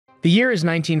The year is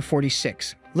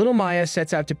 1946. Little Maya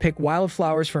sets out to pick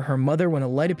wildflowers for her mother when a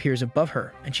light appears above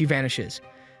her, and she vanishes.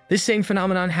 This same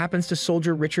phenomenon happens to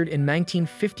soldier Richard in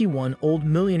 1951, old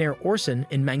millionaire Orson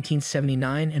in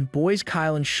 1979, and boys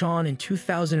Kyle and Sean in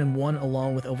 2001,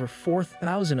 along with over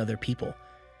 4,000 other people.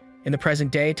 In the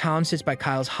present day, Tom sits by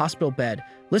Kyle's hospital bed,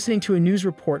 listening to a news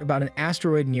report about an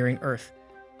asteroid nearing Earth.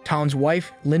 Tom's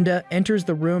wife, Linda, enters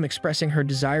the room expressing her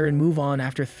desire to move on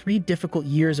after 3 difficult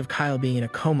years of Kyle being in a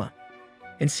coma.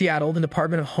 In Seattle, the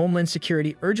Department of Homeland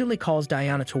Security urgently calls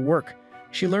Diana to work.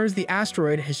 She learns the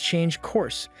asteroid has changed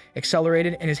course,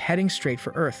 accelerated, and is heading straight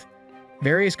for Earth.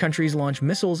 Various countries launch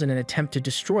missiles in an attempt to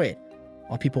destroy it,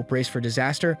 while people brace for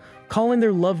disaster, calling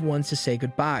their loved ones to say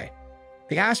goodbye.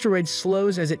 The asteroid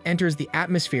slows as it enters the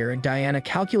atmosphere, and Diana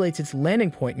calculates its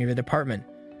landing point near the department.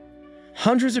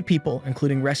 Hundreds of people,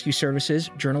 including rescue services,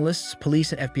 journalists,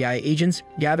 police, and FBI agents,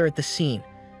 gather at the scene.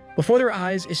 Before their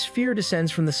eyes, a sphere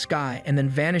descends from the sky and then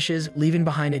vanishes, leaving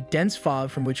behind a dense fog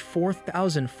from which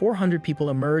 4,400 people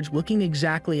emerge, looking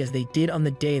exactly as they did on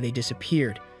the day they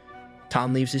disappeared.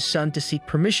 Tom leaves his son to seek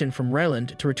permission from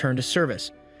Ryland to return to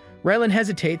service. Ryland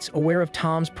hesitates, aware of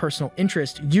Tom's personal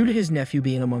interest due to his nephew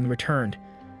being among the returned.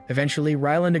 Eventually,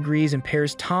 Ryland agrees and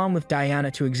pairs Tom with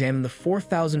Diana to examine the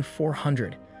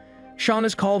 4,400. Sean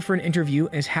is called for an interview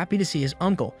and is happy to see his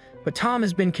uncle, but Tom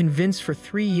has been convinced for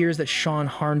 3 years that Sean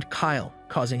harmed Kyle,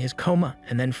 causing his coma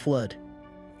and then fled.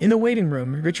 In the waiting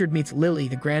room, Richard meets Lily,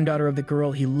 the granddaughter of the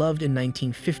girl he loved in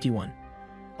 1951.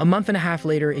 A month and a half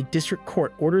later, a district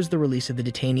court orders the release of the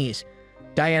detainees.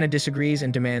 Diana disagrees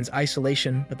and demands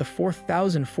isolation, but the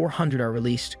 4,400 are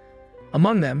released.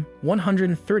 Among them,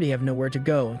 130 have nowhere to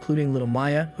go, including little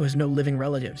Maya, who has no living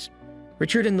relatives.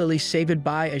 Richard and Lily say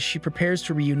goodbye as she prepares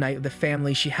to reunite with the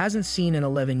family she hasn't seen in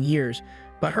 11 years,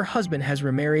 but her husband has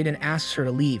remarried and asks her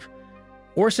to leave.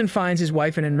 Orson finds his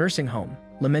wife in a nursing home,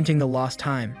 lamenting the lost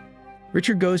time.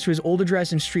 Richard goes to his old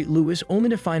address in Street Lewis, only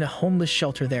to find a homeless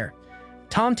shelter there.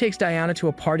 Tom takes Diana to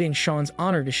a party in Sean's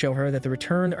honor to show her that the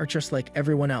returned are just like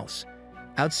everyone else.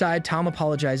 Outside, Tom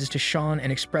apologizes to Sean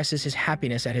and expresses his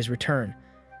happiness at his return.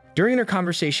 During their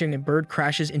conversation, a bird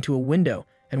crashes into a window,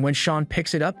 and when Sean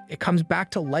picks it up, it comes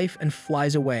back to life and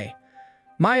flies away.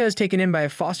 Maya is taken in by a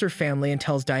foster family and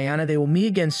tells Diana they will meet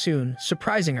again soon,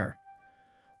 surprising her.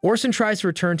 Orson tries to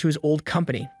return to his old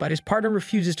company, but his partner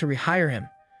refuses to rehire him.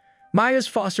 Maya's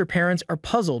foster parents are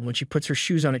puzzled when she puts her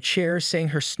shoes on a chair, saying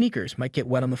her sneakers might get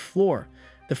wet on the floor.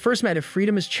 The first night of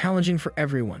freedom is challenging for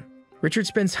everyone. Richard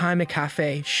spends time at a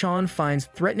cafe, Sean finds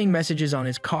threatening messages on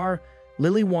his car,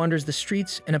 Lily wanders the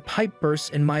streets, and a pipe bursts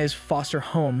in Maya's foster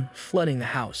home, flooding the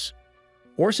house.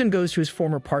 Orson goes to his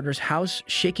former partner's house,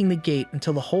 shaking the gate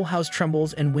until the whole house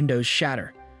trembles and windows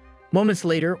shatter. Moments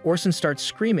later, Orson starts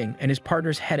screaming and his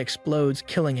partner's head explodes,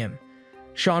 killing him.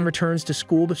 Sean returns to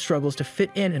school but struggles to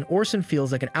fit in, and Orson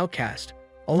feels like an outcast.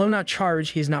 Although not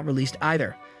charged, he is not released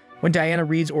either. When Diana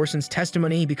reads Orson's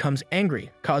testimony, he becomes angry,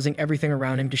 causing everything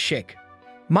around him to shake.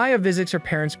 Maya visits her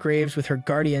parents' graves with her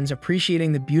guardians,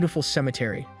 appreciating the beautiful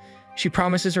cemetery. She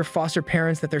promises her foster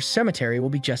parents that their cemetery will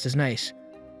be just as nice.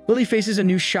 Lily faces a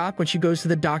new shock when she goes to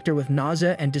the doctor with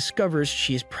nausea and discovers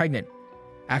she is pregnant.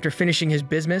 After finishing his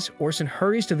business, Orson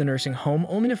hurries to the nursing home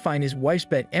only to find his wife's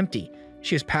bed empty.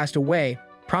 She has passed away,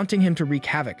 prompting him to wreak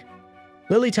havoc.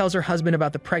 Lily tells her husband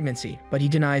about the pregnancy, but he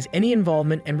denies any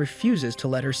involvement and refuses to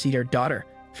let her see their daughter,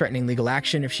 threatening legal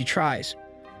action if she tries.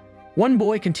 One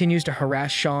boy continues to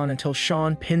harass Sean until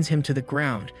Sean pins him to the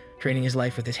ground, draining his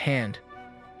life with his hand.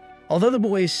 Although the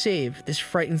boy is saved, this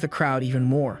frightens the crowd even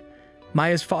more.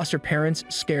 Maya's foster parents,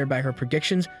 scared by her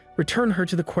predictions, return her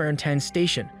to the quarantine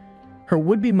station. Her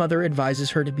would-be mother advises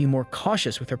her to be more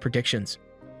cautious with her predictions.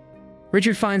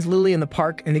 Richard finds Lily in the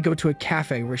park and they go to a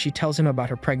cafe where she tells him about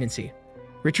her pregnancy.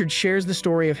 Richard shares the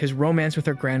story of his romance with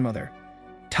her grandmother.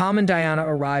 Tom and Diana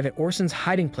arrive at Orson's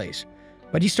hiding place,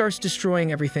 but he starts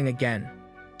destroying everything again.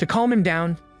 To calm him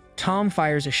down, Tom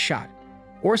fires a shot.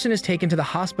 Orson is taken to the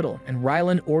hospital, and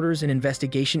Ryland orders an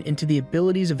investigation into the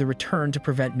abilities of the return to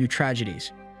prevent new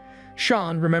tragedies.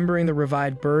 Sean, remembering the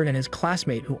revived bird and his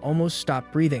classmate who almost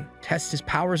stopped breathing, tests his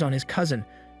powers on his cousin,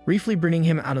 briefly bringing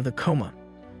him out of the coma.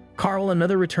 Carl,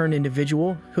 another returned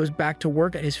individual, goes back to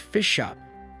work at his fish shop.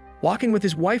 Walking with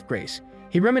his wife, Grace,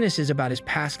 he reminisces about his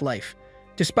past life.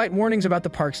 Despite warnings about the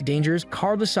park's dangers,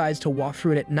 Carl decides to walk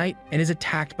through it at night and is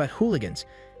attacked by hooligans.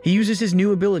 He uses his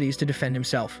new abilities to defend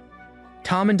himself.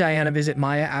 Tom and Diana visit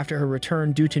Maya after her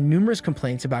return due to numerous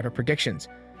complaints about her predictions.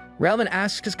 Ryland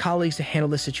asks his colleagues to handle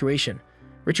the situation.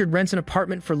 Richard rents an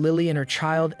apartment for Lily and her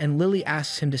child, and Lily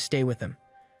asks him to stay with them.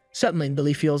 Suddenly,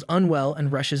 Lily feels unwell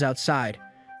and rushes outside.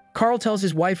 Carl tells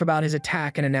his wife about his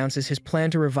attack and announces his plan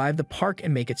to revive the park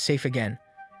and make it safe again.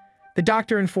 The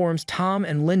doctor informs Tom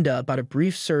and Linda about a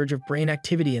brief surge of brain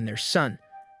activity in their son,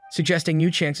 suggesting new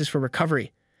chances for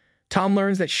recovery. Tom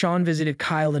learns that Sean visited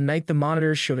Kyle the night the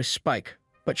monitors showed a spike,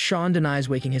 but Sean denies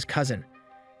waking his cousin.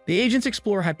 The agents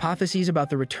explore hypotheses about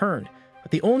the return,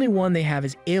 but the only one they have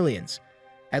is aliens.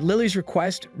 At Lily's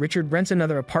request, Richard rents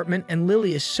another apartment, and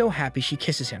Lily is so happy she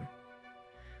kisses him.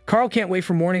 Carl can't wait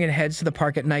for morning and heads to the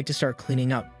park at night to start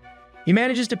cleaning up. He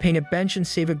manages to paint a bench and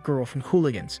save a girl from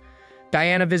hooligans.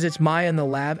 Diana visits Maya in the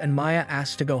lab, and Maya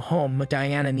asks to go home, but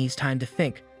Diana needs time to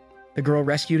think. The girl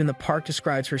rescued in the park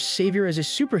describes her savior as a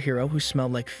superhero who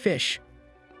smelled like fish.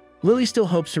 Lily still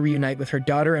hopes to reunite with her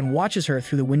daughter and watches her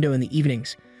through the window in the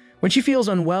evenings. When she feels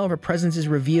unwell, her presence is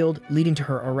revealed, leading to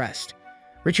her arrest.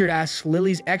 Richard asks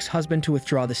Lily's ex-husband to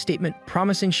withdraw the statement,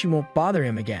 promising she won't bother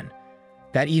him again.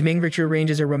 That evening, Richard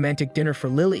arranges a romantic dinner for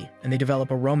Lily, and they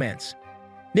develop a romance.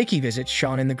 Nikki visits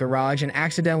Sean in the garage and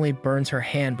accidentally burns her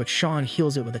hand, but Sean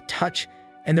heals it with a touch,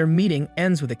 and their meeting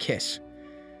ends with a kiss.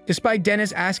 Despite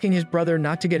Dennis asking his brother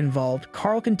not to get involved,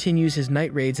 Carl continues his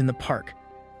night raids in the park.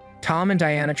 Tom and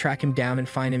Diana track him down and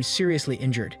find him seriously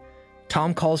injured.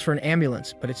 Tom calls for an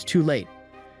ambulance, but it's too late.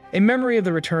 In memory of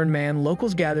the returned man,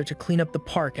 locals gather to clean up the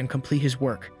park and complete his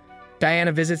work.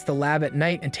 Diana visits the lab at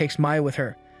night and takes Maya with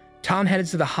her. Tom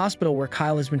heads to the hospital where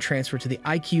Kyle has been transferred to the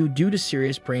ICU due to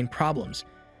serious brain problems.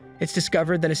 It's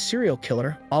discovered that a serial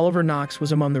killer, Oliver Knox,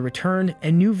 was among the returned,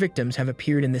 and new victims have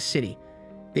appeared in the city.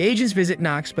 The agents visit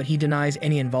Knox, but he denies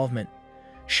any involvement.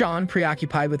 Sean,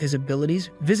 preoccupied with his abilities,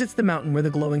 visits the mountain where the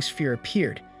glowing sphere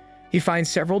appeared. He finds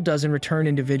several dozen returned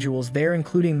individuals there,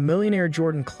 including millionaire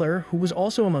Jordan Clare, who was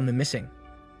also among the missing.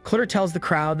 Clare tells the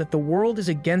crowd that the world is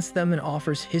against them and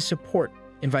offers his support,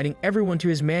 inviting everyone to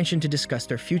his mansion to discuss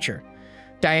their future.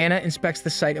 Diana inspects the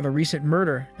site of a recent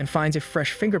murder and finds a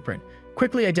fresh fingerprint,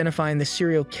 quickly identifying the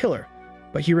serial killer,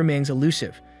 but he remains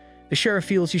elusive. The sheriff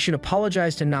feels he should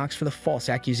apologize to Knox for the false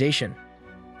accusation.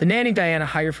 The nanny Diana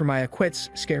hired for Maya quits,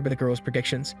 scared by the girl's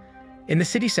predictions. In the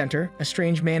city center, a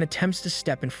strange man attempts to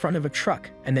step in front of a truck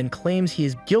and then claims he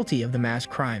is guilty of the mass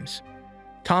crimes.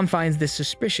 Tom finds this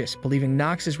suspicious, believing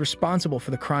Knox is responsible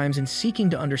for the crimes and seeking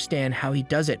to understand how he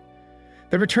does it.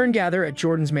 The return gather at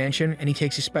Jordan's mansion, and he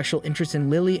takes a special interest in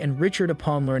Lily and Richard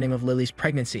upon learning of Lily's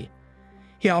pregnancy.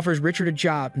 He offers Richard a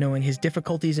job, knowing his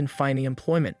difficulties in finding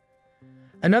employment.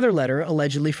 Another letter,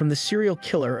 allegedly from the serial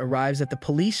killer, arrives at the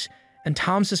police, and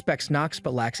Tom suspects Knox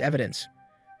but lacks evidence.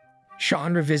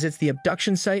 Sean revisits the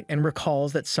abduction site and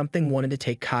recalls that something wanted to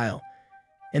take Kyle.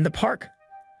 In the park,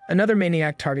 another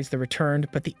maniac targets the returned,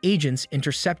 but the agents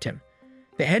intercept him.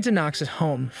 They head to Knox's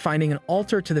home, finding an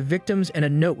altar to the victims and a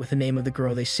note with the name of the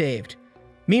girl they saved.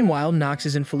 Meanwhile, Knox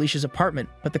is in Felicia's apartment,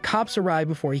 but the cops arrive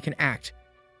before he can act.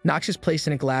 Knox is placed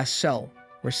in a glass cell,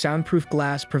 where soundproof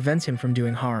glass prevents him from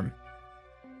doing harm.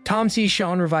 Tom sees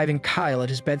Sean reviving Kyle at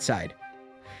his bedside.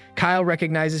 Kyle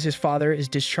recognizes his father is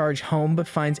discharged home but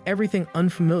finds everything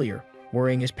unfamiliar,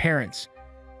 worrying his parents.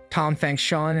 Tom thanks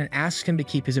Sean and asks him to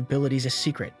keep his abilities a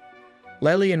secret.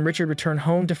 Lily and Richard return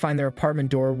home to find their apartment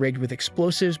door rigged with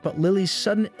explosives, but Lily's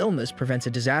sudden illness prevents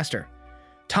a disaster.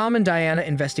 Tom and Diana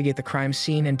investigate the crime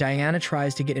scene, and Diana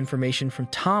tries to get information from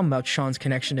Tom about Sean's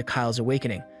connection to Kyle's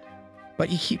awakening. But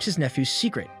he keeps his nephew's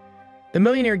secret. The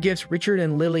millionaire gifts Richard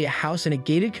and Lily a house in a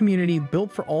gated community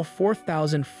built for all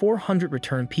 4,400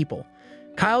 returned people.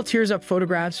 Kyle tears up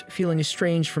photographs, feeling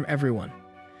estranged from everyone.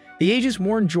 The agents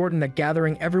warn Jordan that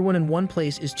gathering everyone in one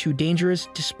place is too dangerous,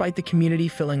 despite the community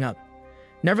filling up.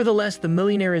 Nevertheless, the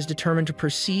millionaire is determined to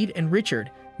proceed, and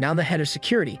Richard, now the head of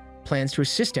security, plans to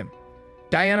assist him.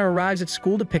 Diana arrives at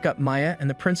school to pick up Maya, and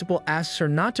the principal asks her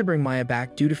not to bring Maya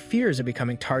back due to fears of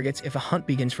becoming targets if a hunt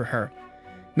begins for her.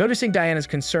 Noticing Diana's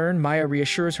concern, Maya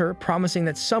reassures her, promising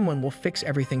that someone will fix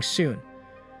everything soon.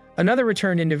 Another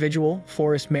returned individual,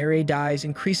 Florist Mary, dies,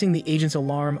 increasing the agent's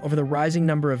alarm over the rising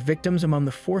number of victims among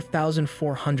the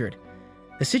 4,400.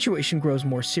 The situation grows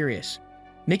more serious.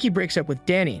 Nikki breaks up with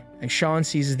Danny, and Sean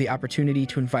seizes the opportunity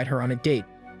to invite her on a date.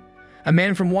 A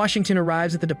man from Washington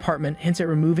arrives at the department, hints at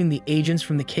removing the agents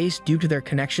from the case due to their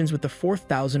connections with the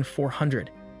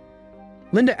 4,400.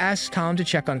 Linda asks Tom to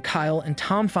check on Kyle, and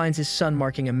Tom finds his son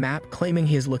marking a map, claiming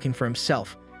he is looking for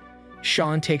himself.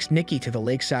 Sean takes Nikki to the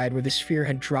lakeside where the sphere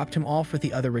had dropped him off with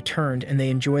the other returned, and they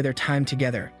enjoy their time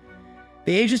together.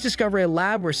 The agents discover a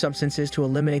lab where substances to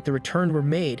eliminate the returned were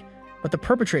made, but the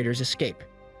perpetrators escape.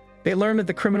 They learn that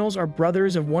the criminals are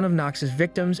brothers of one of Knox's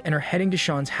victims and are heading to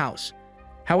Sean's house.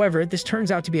 However, this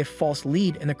turns out to be a false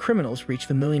lead, and the criminals reach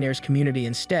the millionaire's community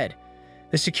instead.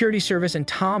 The security service and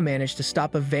Tom manage to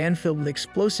stop a van filled with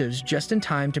explosives just in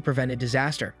time to prevent a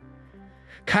disaster.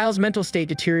 Kyle's mental state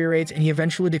deteriorates and he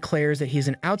eventually declares that he is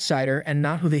an outsider and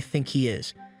not who they think he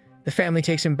is. The family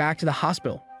takes him back to the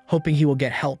hospital, hoping he will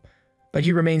get help, but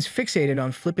he remains fixated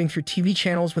on flipping through TV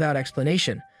channels without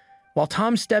explanation. While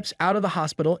Tom steps out of the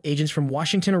hospital, agents from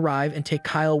Washington arrive and take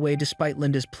Kyle away despite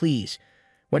Linda's pleas.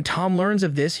 When Tom learns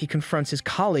of this, he confronts his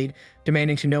colleague,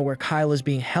 demanding to know where Kyle is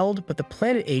being held, but the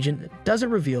Planet agent doesn't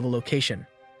reveal the location.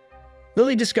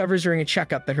 Lily discovers during a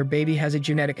checkup that her baby has a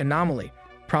genetic anomaly,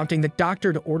 prompting the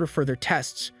doctor to order further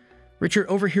tests. Richard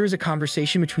overhears a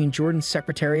conversation between Jordan's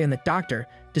secretary and the doctor,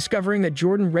 discovering that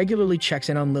Jordan regularly checks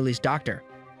in on Lily's doctor.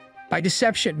 By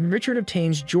deception, Richard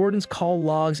obtains Jordan's call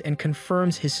logs and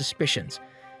confirms his suspicions.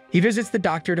 He visits the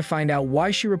doctor to find out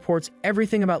why she reports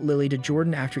everything about Lily to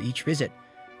Jordan after each visit.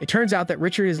 It turns out that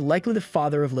Richard is likely the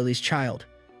father of Lily's child.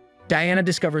 Diana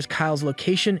discovers Kyle's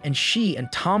location, and she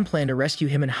and Tom plan to rescue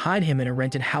him and hide him in a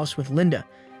rented house with Linda.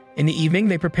 In the evening,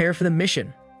 they prepare for the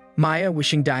mission. Maya,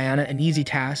 wishing Diana an easy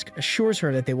task, assures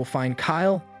her that they will find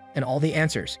Kyle and all the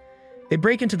answers. They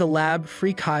break into the lab,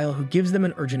 free Kyle, who gives them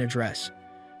an urgent address.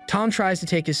 Tom tries to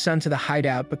take his son to the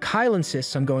hideout, but Kyle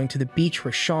insists on going to the beach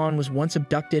where Sean was once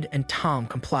abducted, and Tom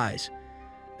complies.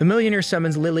 The millionaire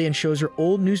summons Lily and shows her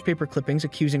old newspaper clippings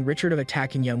accusing Richard of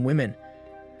attacking young women.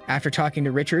 After talking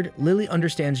to Richard, Lily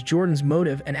understands Jordan's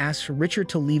motive and asks for Richard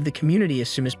to leave the community as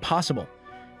soon as possible.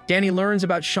 Danny learns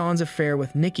about Sean's affair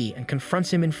with Nikki and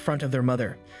confronts him in front of their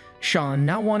mother. Sean,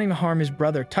 not wanting to harm his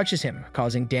brother, touches him,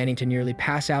 causing Danny to nearly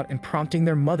pass out and prompting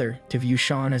their mother to view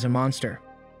Sean as a monster.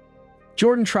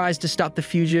 Jordan tries to stop the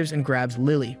fugitives and grabs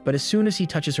Lily, but as soon as he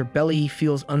touches her belly, he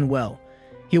feels unwell.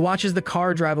 He watches the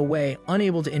car drive away,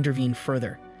 unable to intervene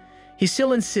further. He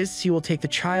still insists he will take the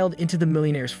child into the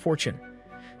millionaire's fortune.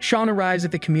 Sean arrives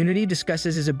at the community,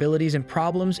 discusses his abilities and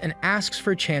problems, and asks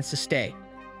for a chance to stay.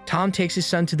 Tom takes his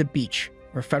son to the beach,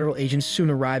 where federal agents soon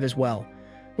arrive as well.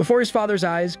 Before his father's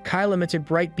eyes, Kyle emits a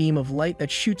bright beam of light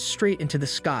that shoots straight into the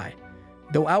sky.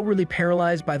 Though outwardly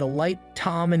paralyzed by the light,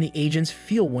 Tom and the agents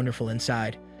feel wonderful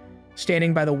inside.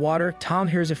 Standing by the water, Tom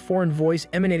hears a foreign voice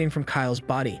emanating from Kyle's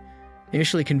body.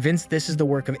 Initially convinced this is the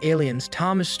work of aliens,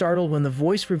 Tom is startled when the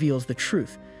voice reveals the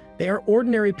truth. They are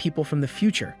ordinary people from the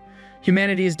future.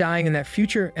 Humanity is dying in that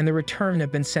future, and the return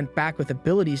have been sent back with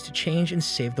abilities to change and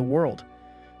save the world.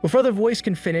 Before the voice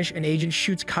can finish, an agent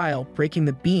shoots Kyle, breaking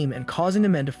the beam and causing the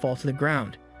men to fall to the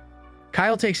ground.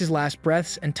 Kyle takes his last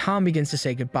breaths, and Tom begins to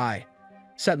say goodbye.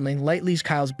 Suddenly, light leaves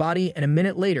Kyle's body, and a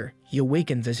minute later, he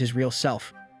awakens as his real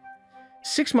self.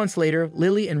 6 months later,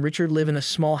 Lily and Richard live in a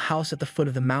small house at the foot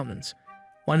of the mountains.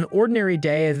 On an ordinary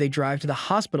day, as they drive to the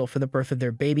hospital for the birth of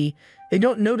their baby, they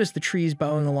don't notice the trees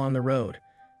bowing along the road.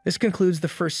 This concludes the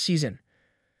first season.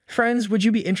 Friends, would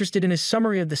you be interested in a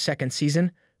summary of the second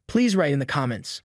season? Please write in the comments.